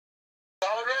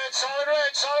solid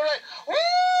red, solid red.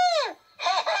 Woo!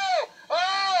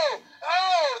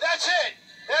 Oh, that's it.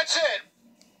 That's it.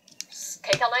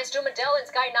 KCAL9's Drew Mandel and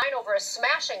Sky 9 over a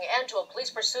smashing end to a police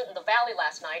pursuit in the valley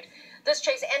last night. This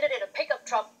chase ended in a pickup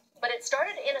truck, but it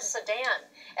started in a sedan.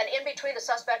 And in between, the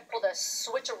suspect pulled a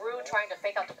switcheroo trying to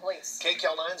fake out the police.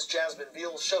 KCAL9's Jasmine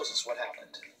Veal shows us what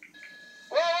happened.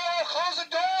 Whoa, close the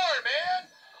door, man.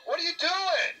 What are you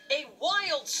doing? A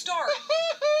wild start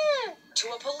to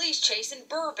a police chase in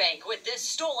Burbank with this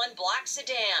stolen black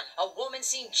sedan. A woman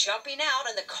seen jumping out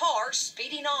and the car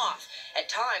speeding off. At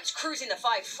times, cruising the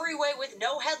 5 freeway with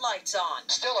no headlights on.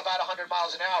 Still about 100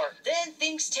 miles an hour. Then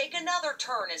things take another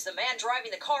turn as the man driving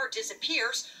the car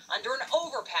disappears under an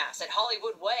overpass at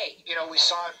Hollywood Way. You know, we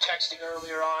saw him texting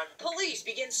earlier on. Police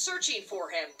begin searching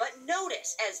for him, but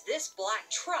notice as this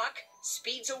black truck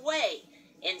speeds away.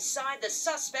 Inside, the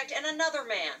suspect and another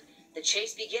man. The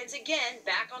chase begins again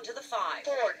back onto the 5.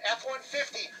 Ford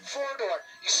F-150, four-door.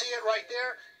 You see it right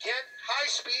there? Again, high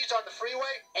speeds on the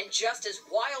freeway. And just as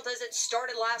wild as it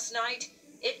started last night,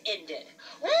 it ended.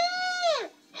 Woo!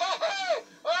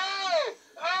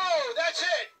 Oh, that's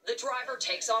it. The driver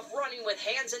takes off running with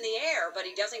hands in the air, but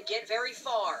he doesn't get very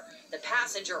far. The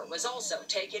passenger was also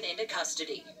taken into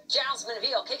custody. Jasmine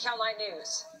Veal, KCAL9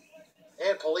 News.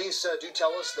 And police do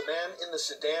tell us the man in the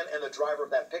sedan and the driver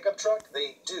of that pickup truck,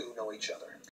 they do know each other.